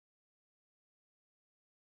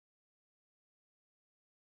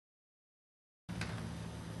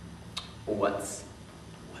What's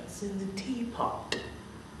in the teapot?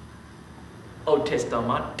 Old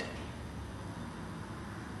Testament,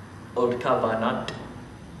 Old Covenant,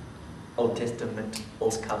 Old Testament,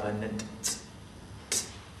 Old Covenant.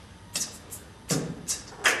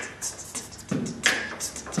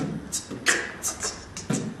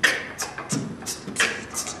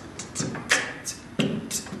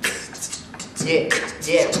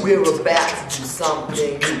 Yeah, we're about to do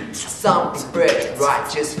something new, something fresh,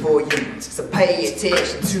 right just for you. So pay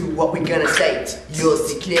attention to what we're gonna say. You'll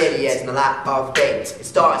see clearly as in the light of day. It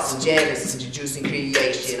starts in Genesis, introducing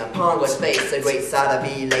creation. Upon God's face, a great sight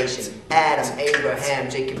of elation. Adam, Abraham,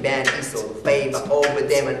 Jacob, and Esau. Favor over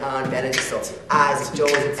them and unbalanced Esau. Isaac,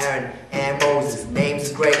 Joseph, Aaron, and Moses. Names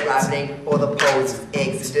is great, rivaling all the poses.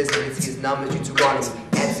 Exodus, Leviticus, Numbers, Deuteronomy.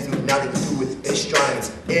 Absolutely nothing to do with astronomy.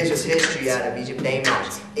 Israel's history out of Egypt they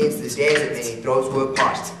marched into the desert, many throats were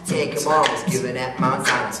parched. 10 commandments given at Mount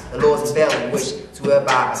Sinai. The laws unveiling which to abide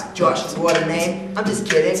by. Joshua, what a name? I'm just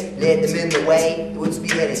kidding. Led them in the way, the woods be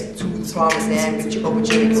heading to the promised land. With your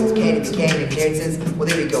opportunity goes, Canaan became inheritance. Well,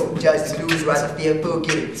 there we go. Judge the clues, rise the fear,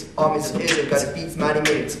 forgiving. Armies of Israel got defeats, mighty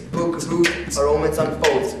minutes. Book of Ruth, a romance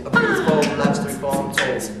unfolds. A principle from life's three form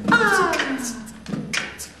told.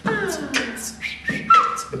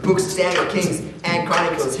 The books of Samuel, Kings, and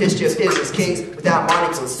Chronicles. History of Israel's kings without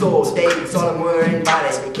monocles. Saul, David, Solomon were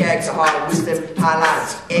invited. The character, heart, wisdom,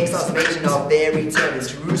 highlights. Exaltation of their return. In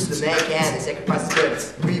Jerusalem, they can. The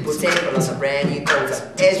sacrifices burn. Rebuild temple on a brand new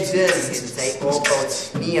altar. Ezra didn't hesitate or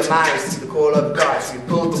quote. Nehemiah received the call of God to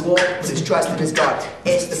rebuild the wall with his trust in his God.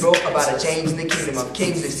 Esther wrote about a change in the kingdom of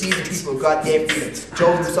kings. The seasoned people got their freedom.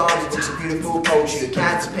 Job, Psalms, books of beautiful poetry.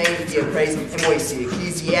 Accounts of pain, fear, praise, and mercy.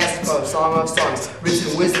 Ecclesiastes, Song of Songs.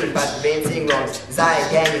 Written wisdom about preventing wrongs. Isaiah,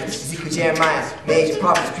 Daniel, Ezekiel, Jeremiah. Major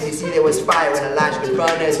prophets, pretty see there was fire when Elijah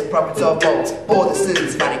confronted the prophets of old. All the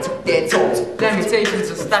citizens finally took their toll. Lamentations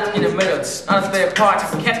are stuck in the middle, unspare parts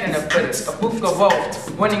kept in the fittest. A book of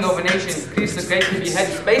woe, winning over nations, Greece the great to be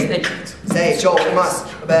headed space station. Say Joel,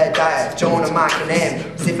 Amos, Obadiah, Jonah, Micah,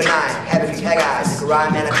 and Zephaniah, Habakkuk, Haggai,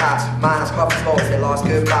 Zechariah, Malachi, minor prophets, false, they lost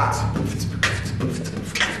goodbye.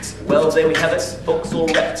 Well, there we have it, folks all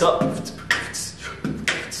wrapped up.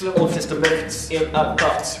 Old Testament in a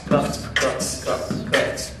cut.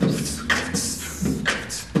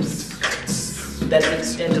 That's the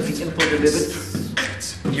extent of the info delivered.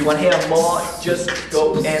 If you want to hear more, just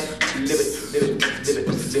go and live it.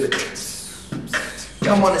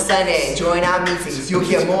 Come on a Sunday and join our meetings. You'll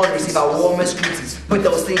hear more and receive our warmest greetings. Put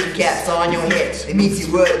those thinking caps on your head. The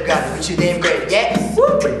meaty word of God, which you then bread. Yeah? Woo,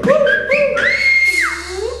 woo, woo.